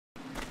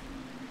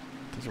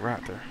There's a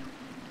rat there.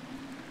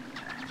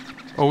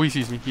 Oh, he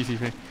sees me. He sees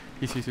me.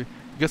 He sees me.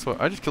 Guess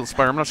what? I just killed a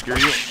spider. I'm not scared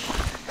of you.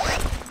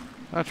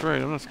 That's right.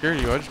 I'm not scared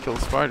of you. I just killed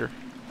a spider.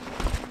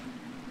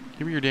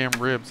 Give me your damn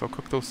ribs. I'll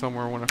cook those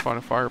somewhere when I find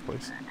a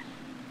fireplace.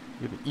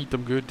 You're gonna eat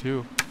them good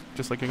too.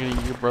 Just like I'm gonna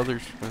eat your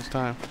brothers when it's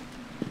time.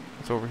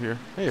 What's over here?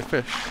 Hey, a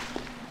fish.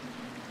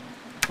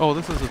 Oh,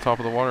 this is the top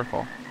of the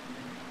waterfall.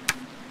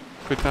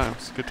 Good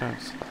times. Good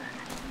times.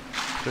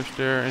 Fish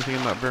there. Anything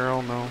in that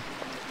barrel? No.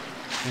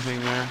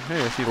 Anything there?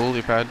 Hey, I see the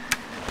lily pad.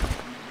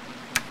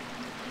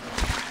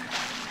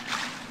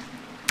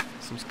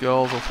 Some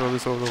skulls. I'll throw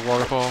this over the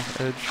waterfall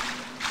edge.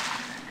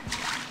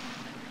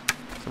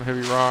 Some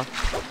heavy rock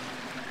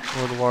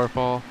over the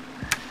waterfall.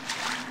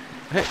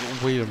 Hey,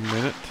 wait a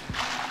minute.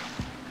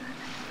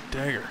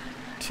 Dagger.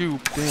 2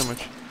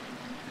 damage.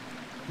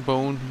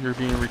 Bone, you're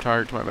being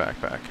retired to my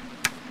backpack.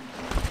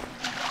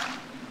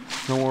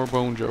 No more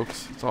bone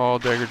jokes. It's all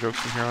dagger jokes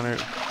from here on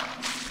out.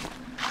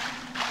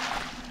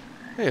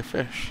 Hey, a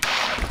fish.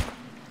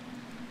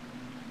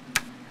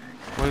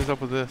 What is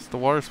up with this? The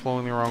water's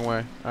flowing the wrong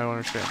way. I don't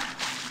understand.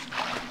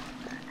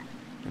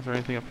 Is there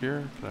anything up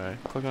here? Can I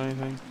click on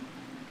anything?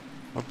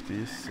 Up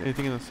these.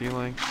 Anything in the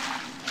ceiling?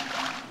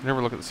 I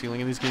never look at the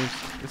ceiling in these games.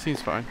 It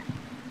seems fine.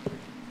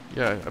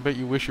 Yeah, I bet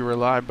you wish you were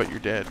alive, but you're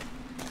dead.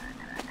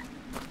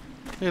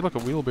 Hey, look, a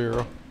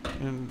wheelbarrow.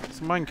 And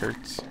some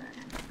minecarts.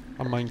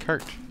 A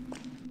minecart.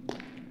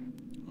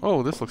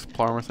 Oh, this looks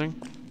promising.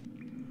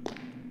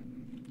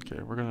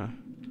 Okay, we're gonna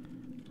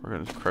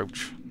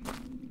crouch.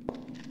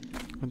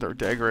 With our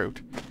dagger out.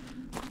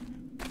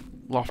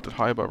 Lofted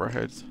high above our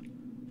heads.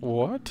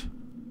 What?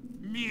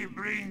 Me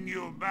bring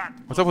you back.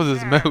 What's up with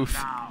his mouth?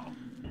 I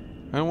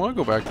don't want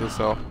to go back to the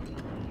cell.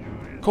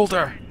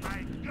 Coulter!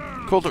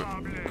 Coulter!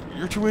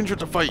 You're too injured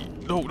to fight!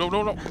 No, no,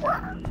 no, no!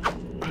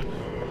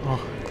 Oh,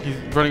 he's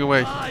running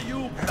away. Ah,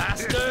 you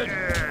bastard!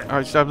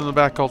 Alright, stab him in the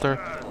back, Coulter.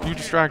 You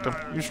distract him.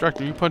 You distract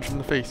him. You punch him in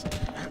the face.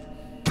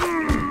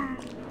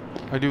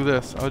 I do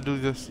this. I'll do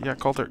this. Yeah,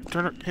 Coulter.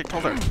 Turn it. Hit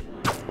Coulter.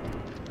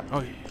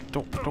 Oh,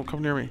 don't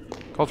come near me.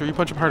 Coulter, you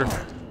punch him harder.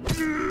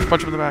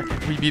 Punch him in the back.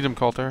 We beat him,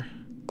 Coulter.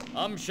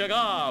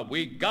 Shagar,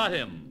 we got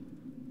him.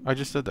 I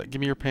just said that.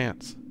 Give me your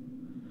pants.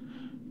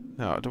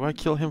 Now, do I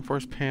kill him for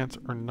his pants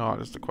or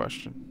not is the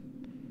question.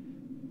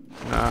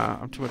 Nah,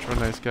 I'm too much of a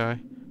nice guy.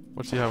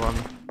 What's he have on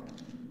me?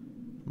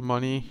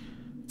 Money.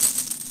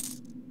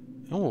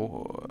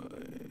 Oh.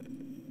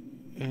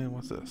 And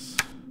what's this?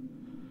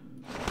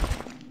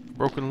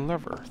 Broken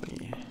lever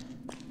thingy.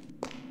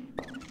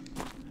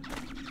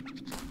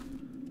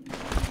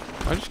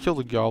 I just killed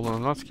a goblin.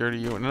 I'm not scared of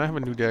you. And I have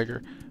a new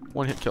dagger.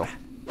 1 hit kill.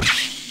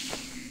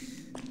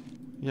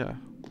 Yeah.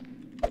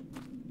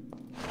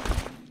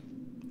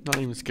 Not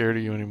even scared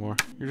of you anymore.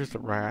 You're just a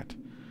rat.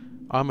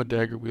 I'm a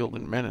dagger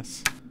wielding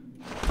menace.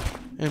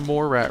 And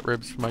more rat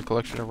ribs from my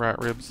collection of rat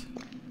ribs.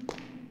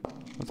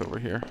 What's over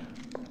here?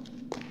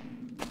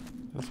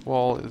 This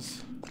wall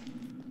is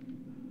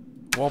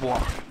wall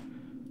block.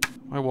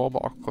 My wall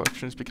block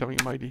collection is becoming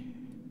mighty.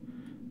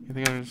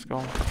 Anything under the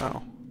skull?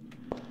 No.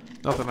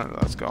 Nothing under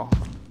that skull.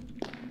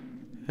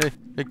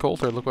 Hey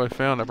Coulter, look what I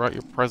found. I brought you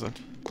a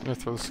present. I'm gonna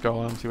throw the skull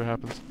on and see what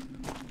happens.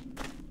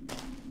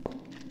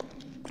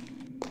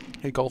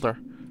 Hey Coulter.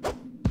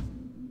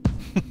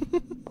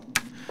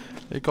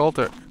 Hey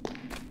Coulter.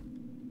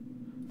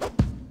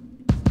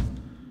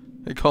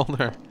 Hey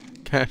Coulter.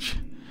 Catch.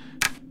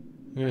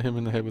 I'm gonna hit him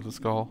in the head with the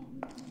skull.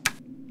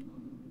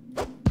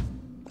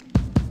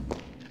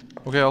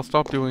 Okay, I'll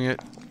stop doing it.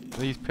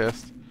 He's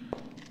pissed.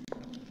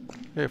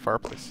 Hey,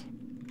 fireplace.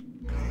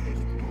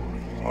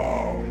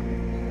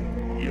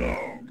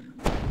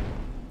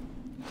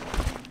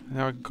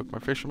 Now I can cook my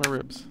fish and my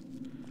ribs.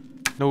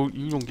 No,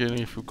 you don't get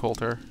any food,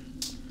 Coulter.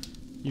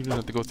 You didn't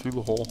have to go through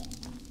the hole.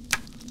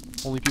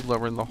 Only people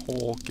that were in the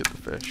hole get the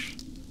fish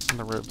and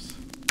the ribs.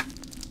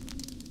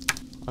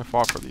 I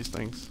fought for these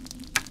things.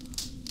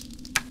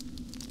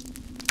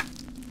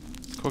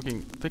 It's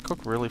cooking. They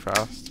cook really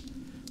fast.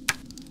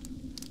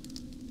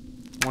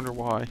 Wonder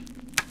why.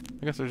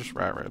 I guess they're just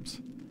rat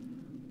ribs.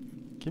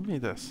 Give me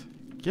this.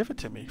 Give it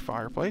to me,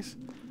 fireplace.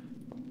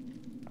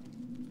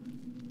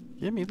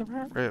 Give me the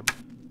rat rib.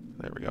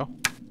 There we go.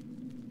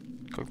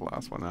 Cook the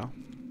last one now.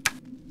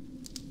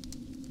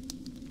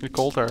 Hey,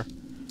 Coulter.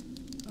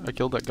 I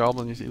killed that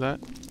goblin, you see that?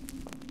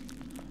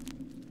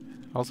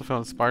 I also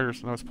found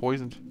spiders and I was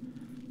poisoned.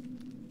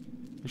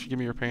 You should give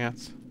me your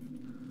pants.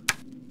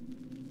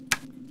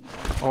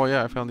 Oh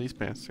yeah, I found these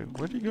pants too.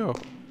 Where'd you go?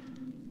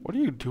 What are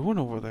you doing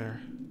over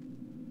there?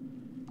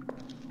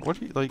 What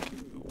are you, like,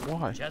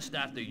 why? Just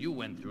after you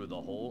went through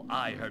the hole,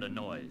 I heard a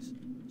noise.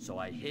 So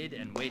I hid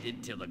and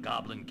waited till the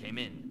goblin came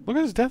in. Look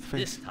at his death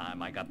face. This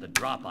time I got the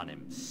drop on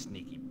him,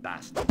 sneaky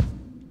bastard.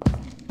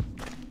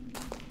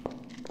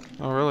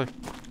 Oh really?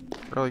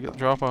 Really get the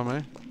drop on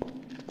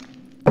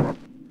me?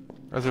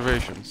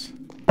 Reservations.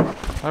 I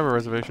have a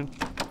reservation.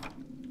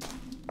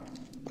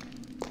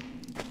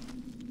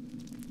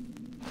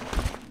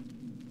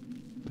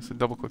 I said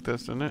double click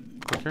this, didn't it?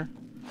 Click here.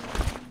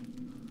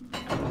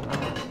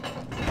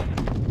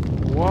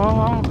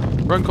 Wow!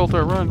 Run,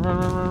 Coulter, run, run,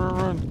 run, run, run,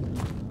 run.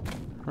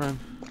 Run.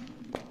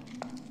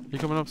 You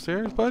coming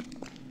upstairs, bud?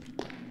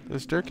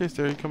 There's a staircase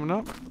there. You coming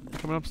up? You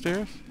coming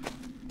upstairs?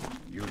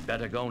 You'd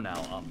better go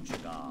now,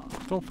 Sugar.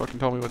 Don't fucking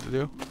tell me what to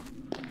do.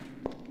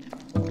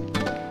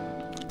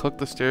 Click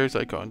the stairs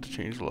icon to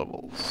change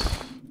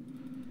levels.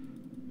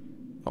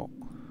 Oh.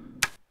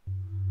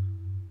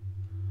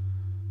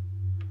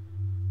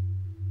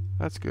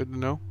 That's good to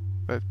know.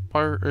 That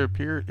it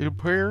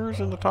appears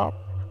in the top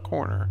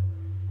corner.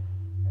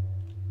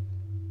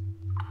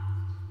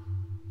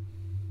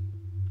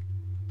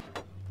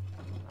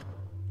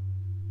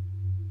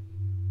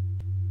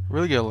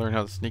 Really gotta learn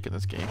how to sneak in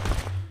this game.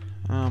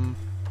 I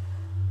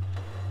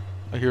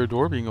hear a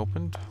door being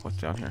opened. What's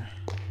down here?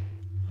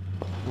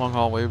 Long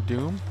hallway of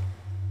doom.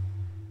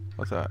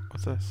 What's that?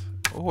 What's this?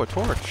 Oh, a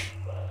torch.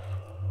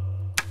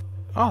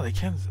 Oh, they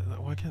can.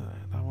 Why can't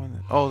that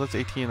one? Oh, that's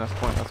 18. That's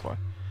 20. That's why.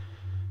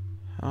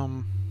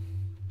 Okay,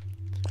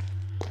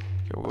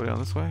 we'll go down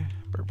this way.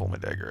 Better pull my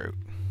dagger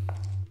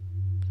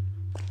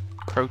out.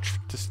 Crouch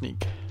to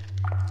sneak.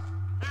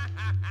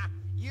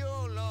 You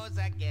lose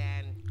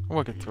again. Oh,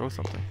 I can throw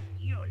something.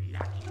 You're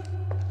lucky.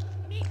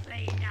 Me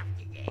play enough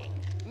today.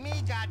 Me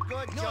got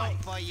good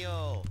joke for you.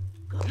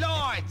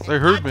 Lords, They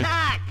heard me.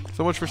 attack!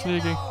 So much for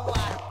sneaking.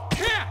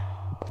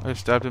 I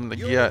just stabbed him in the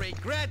You gut.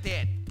 regret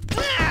it.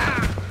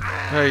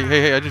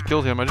 Hey, I just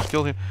killed him. I just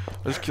killed him.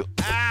 I just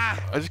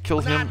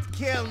killed him. Not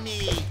kill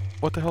me.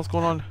 What the hell's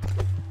going on?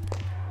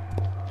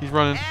 He's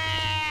running.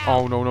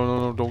 Oh,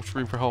 no. Don't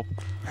scream for help.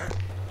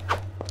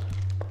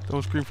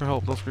 Don't scream for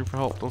help. Don't scream for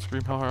help. Don't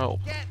scream for help.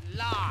 Get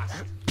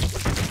lost.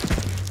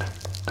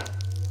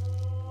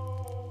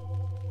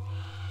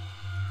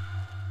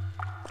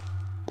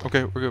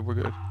 Okay, we're good. We're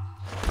good.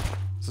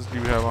 What's this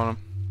dude have on him?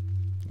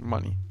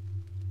 Money.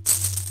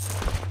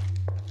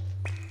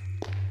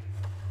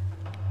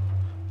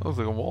 That looks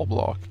like a wall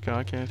block. Can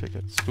I take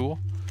it? Stool?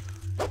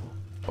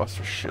 Bust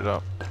her shit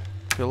up.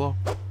 Pillow?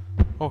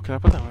 Oh, can I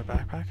put that in my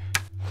backpack?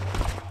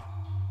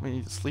 I may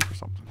need to sleep or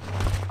something.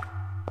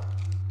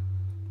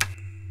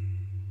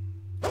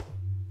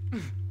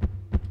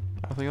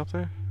 Nothing up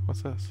there?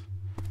 What's this? Is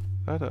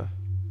that a...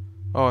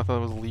 Oh, I thought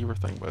it was a lever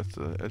thing, but it's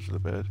the edge of the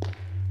bed.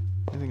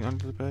 Anything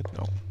under the bed?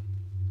 No.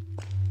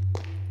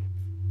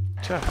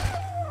 Chest.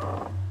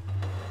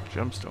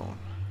 Gemstone.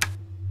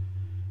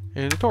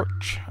 And a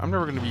torch. I'm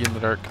never going to be in the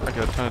dark. I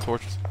got a ton of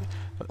torches.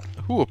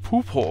 Ooh, a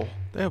poop hole.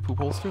 They have poop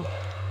holes too.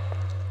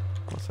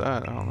 What's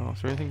that? I don't know.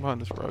 Is there anything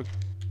behind this rug?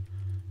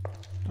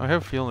 I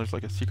have a feeling there's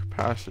like a secret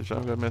passage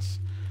I'm going to miss.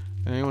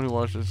 And anyone who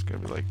watches is going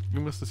to be like,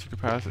 you missed the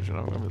secret passage. And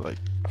I'm going to be like,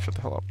 shut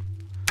the hell up.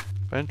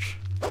 Bench.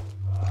 Can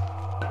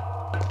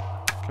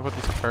I put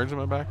these cards in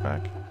my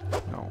backpack?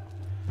 No.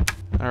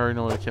 I already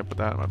know I can't put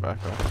that in my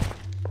backpack.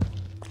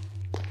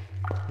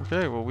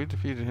 Okay, well we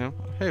defeated him.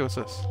 Hey, what's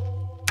this?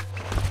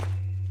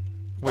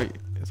 Wait,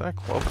 is that a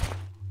club?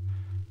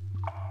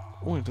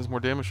 Oh, it does more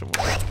damage than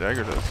what the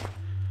dagger does.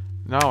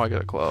 Now I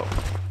get a club.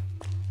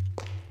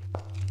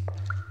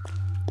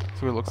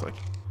 That's what it looks like.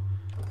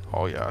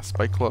 Oh yeah, a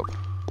spike club.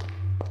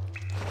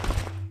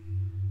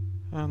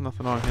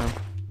 Nothing on him.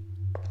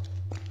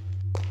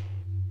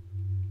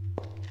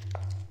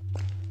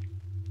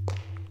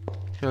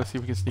 Okay, let's see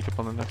if we can sneak up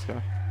on the next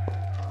guy.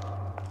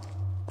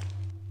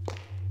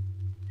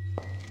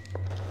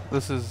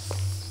 This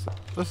is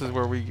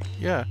where we,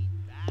 yeah.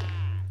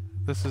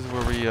 This is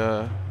where we,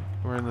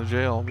 we're in the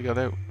jail. We got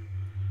out.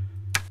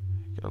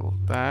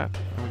 Got that,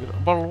 and we got a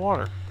bottle of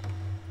water.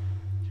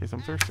 In case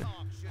I'm thirsty.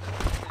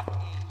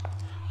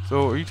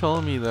 So, are you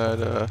telling me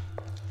that,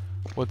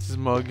 what's his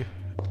mug?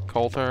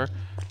 Coulter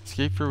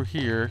escaped through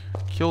here,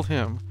 killed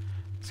him,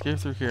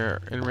 escaped through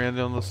here, and ran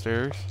down the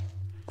stairs?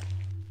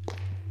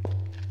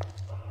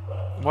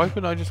 Why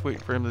couldn't I just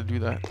wait for him to do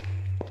that?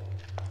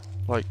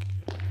 Like,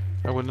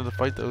 I wouldn't have to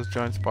fight those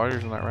giant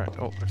spiders in that rat.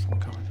 Oh, there's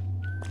someone coming.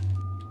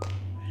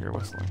 I hear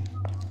whistling.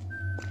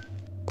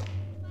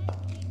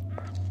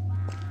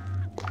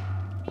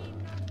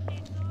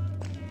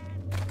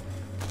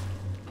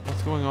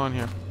 What's going on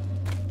here?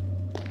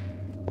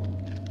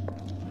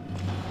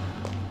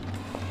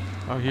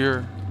 I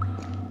hear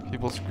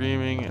people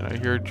screaming and I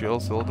hear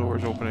jail cell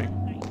doors opening.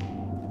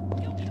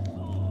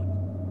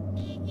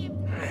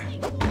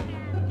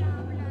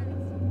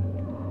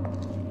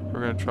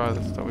 We're gonna try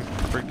this until we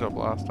freaked it up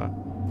last time.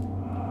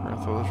 We're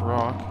gonna throw this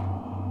rock.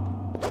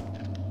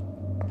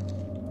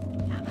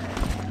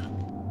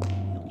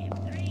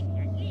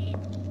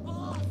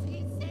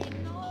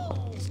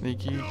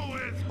 Sneaky.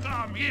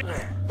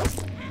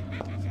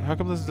 How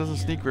come this doesn't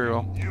sneak very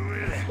well?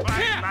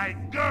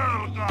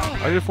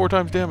 I did 4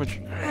 times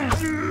damage.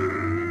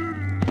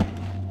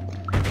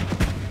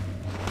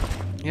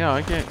 Yeah,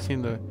 I can't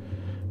seem to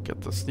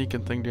get the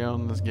sneaking thing down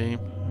in this game.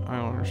 I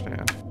don't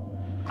understand.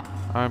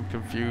 I'm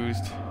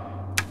confused.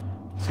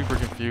 Super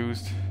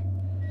confused.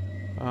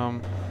 I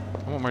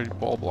want my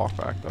ball block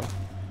back though.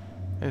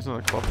 There's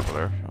another club over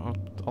there. I'll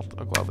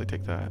gladly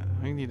take that.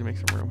 I need to make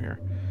some room here.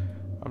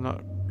 I'm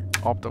not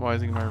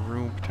optimizing my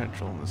room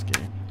potential in this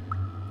game.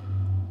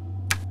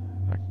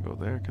 I can go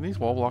there. Can these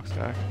wall blocks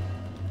stack?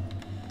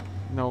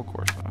 No, of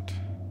course not.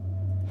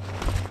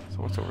 So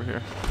what's over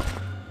here?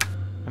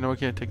 I know I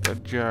can't take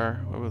that jar.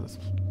 What was this?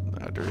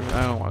 Not dirty.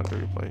 I don't want a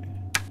dirty plate.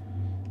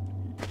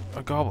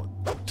 A goblin.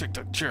 Take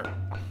that chair.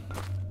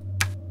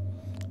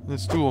 The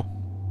stool.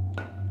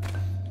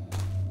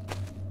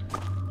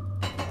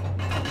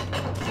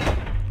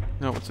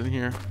 No, what's in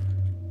here?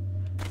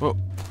 Whoa.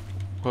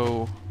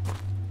 Whoa.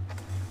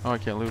 Oh, I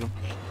can't loot him.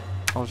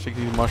 I'll just take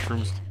these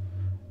mushrooms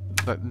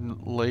that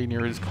lay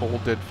near his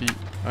cold, dead feet.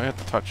 I have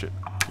to touch it.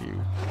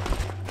 You.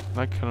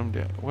 I cut him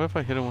down. What if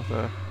I hit him with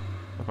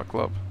my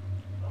club?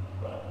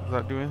 Does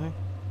that do anything?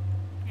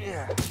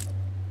 Yeah.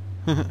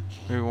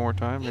 Maybe one more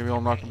time. Maybe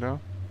I'll knock him down.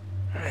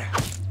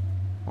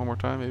 One more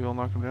time. Maybe I'll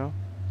knock him down.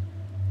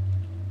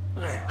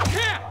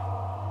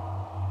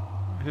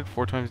 I did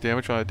 4 times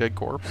damage on a dead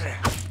corpse.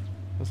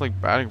 That's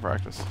like batting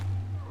practice.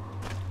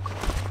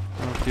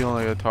 I'm feeling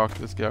like I gotta talk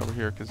to this guy over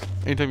here, because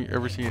anytime you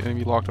ever see an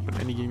enemy locked up in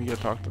any game, you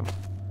gotta talk to him.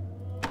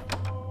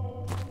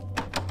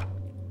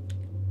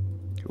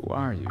 Who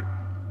are you?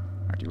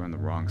 Are you on the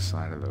wrong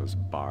side of those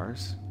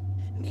bars?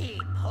 Me,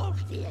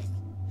 Polsius.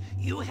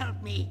 You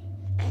help me,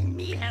 and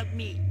me help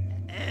me.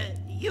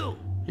 You.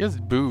 He has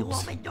You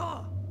boobs. open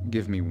door.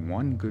 Give me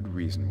one good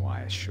reason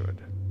why I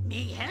should.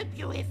 Me help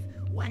you if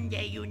one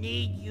day you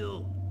need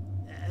you.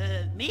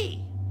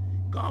 Me.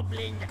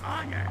 Goblin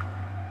honor.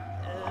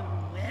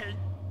 Well,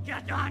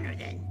 just honor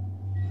then.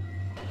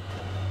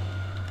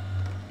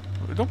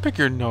 Don't pick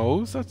your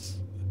nose.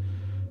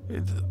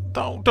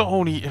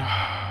 Don't eat.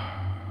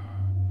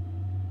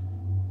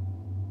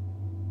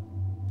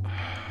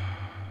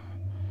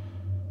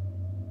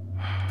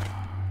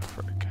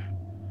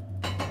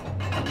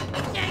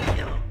 Thank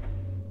you.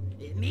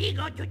 Me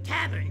go to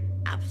tavern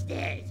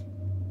upstairs.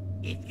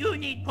 If you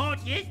need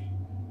Polsius,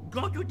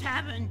 go to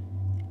tavern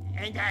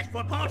and ask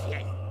for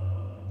Polsius.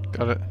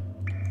 Got it.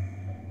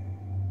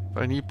 If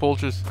I need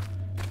Polsius,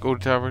 go to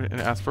tavern and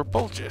ask for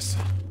Polsius.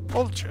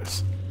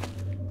 Polsius.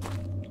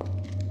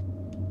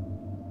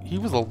 He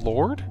was a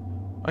lord?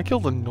 I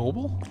killed a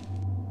noble?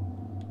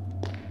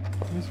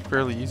 It's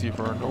fairly easy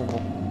for a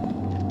noble.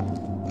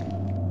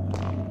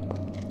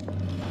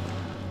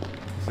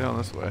 It's down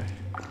this way.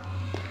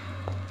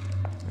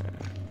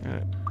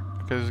 Yeah.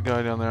 Okay, there's a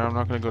guy down there. I'm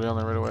not gonna go down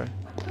there right away.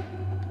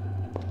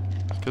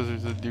 Just because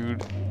there's a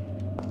dude.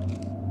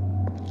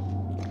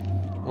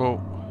 Whoa.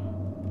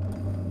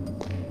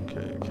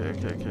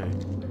 Okay.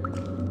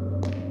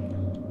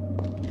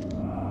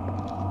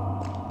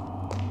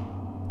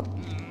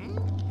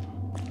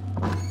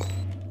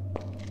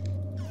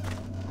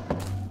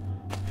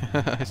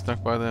 I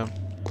snuck by them.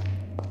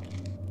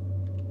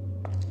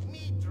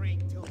 Me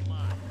drink too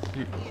much.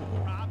 You- It's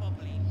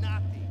probably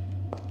nothing.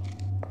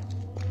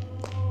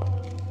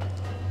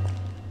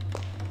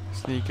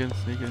 Sneaking.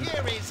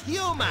 Here is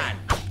human.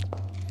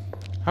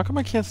 How come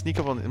I can't sneak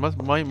up on it?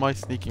 My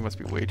sneaking must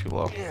be way too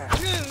low.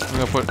 I'm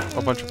gonna put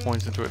a bunch of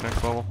points into it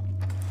next level.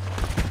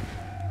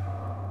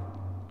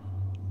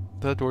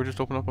 Did that door just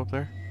open up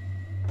there?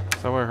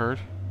 Is that what I heard?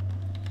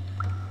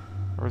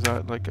 Or is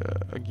that like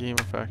a game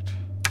effect?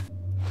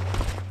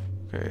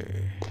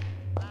 Okay.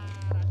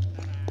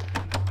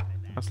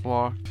 That's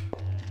locked.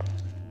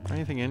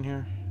 Anything in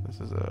here?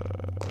 This is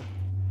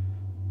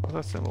what's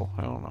that symbol?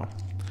 I don't know.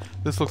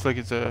 This looks like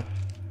it's a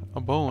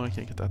bone. I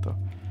can't get that though.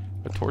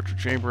 A torture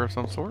chamber of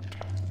some sort.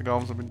 The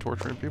goblins have been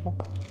torturing people.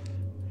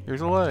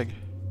 Here's a leg.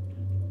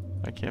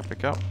 I can't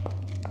pick up.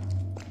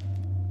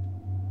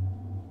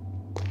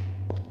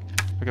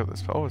 Pick up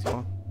this pelvis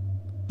one.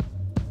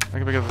 I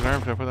can pick up this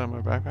arm. Can I put that in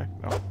my backpack?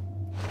 No.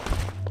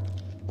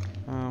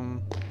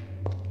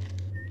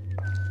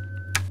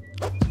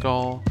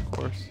 Skull, of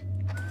course.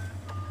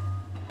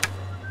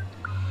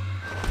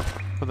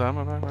 Put that in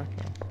my backpack?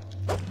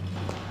 No.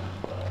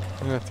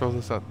 I'm gonna throw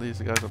this at these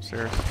guys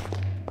upstairs.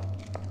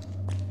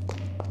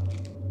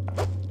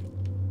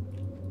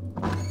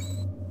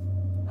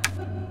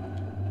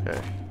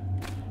 Okay.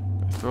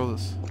 Let's throw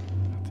this.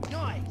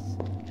 Nice.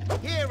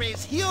 Here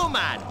is human.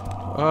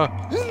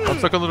 I'm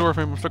stuck on the door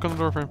frame.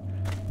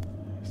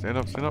 Stand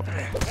up.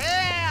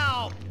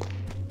 Help!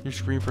 You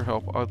scream for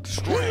help. I'll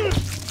destroy you.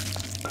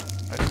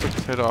 I just took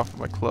his head off with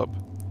my club.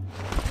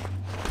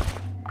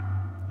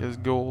 He has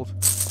gold.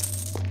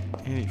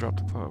 And he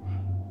dropped the club.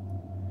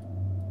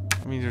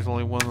 That means there's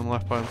only one of them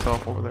left by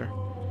himself over there.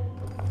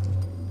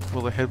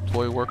 Will the head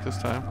ploy work this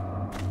time?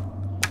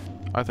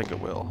 I think it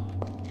will.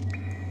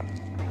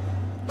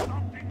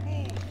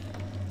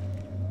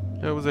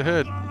 Yeah, it was a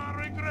head.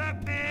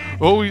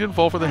 Oh, he didn't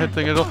fall for the head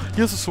thing at all.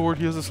 He has a sword.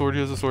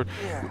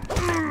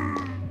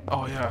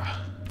 Oh, yeah.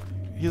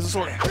 He has a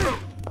sword.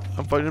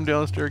 I'm fighting him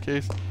down the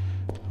staircase.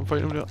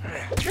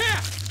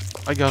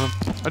 I got him.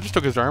 I just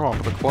took his arm off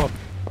with a club.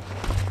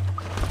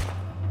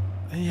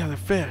 And yeah, they're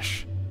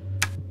fish.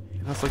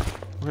 That's like,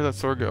 where'd that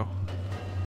sword go?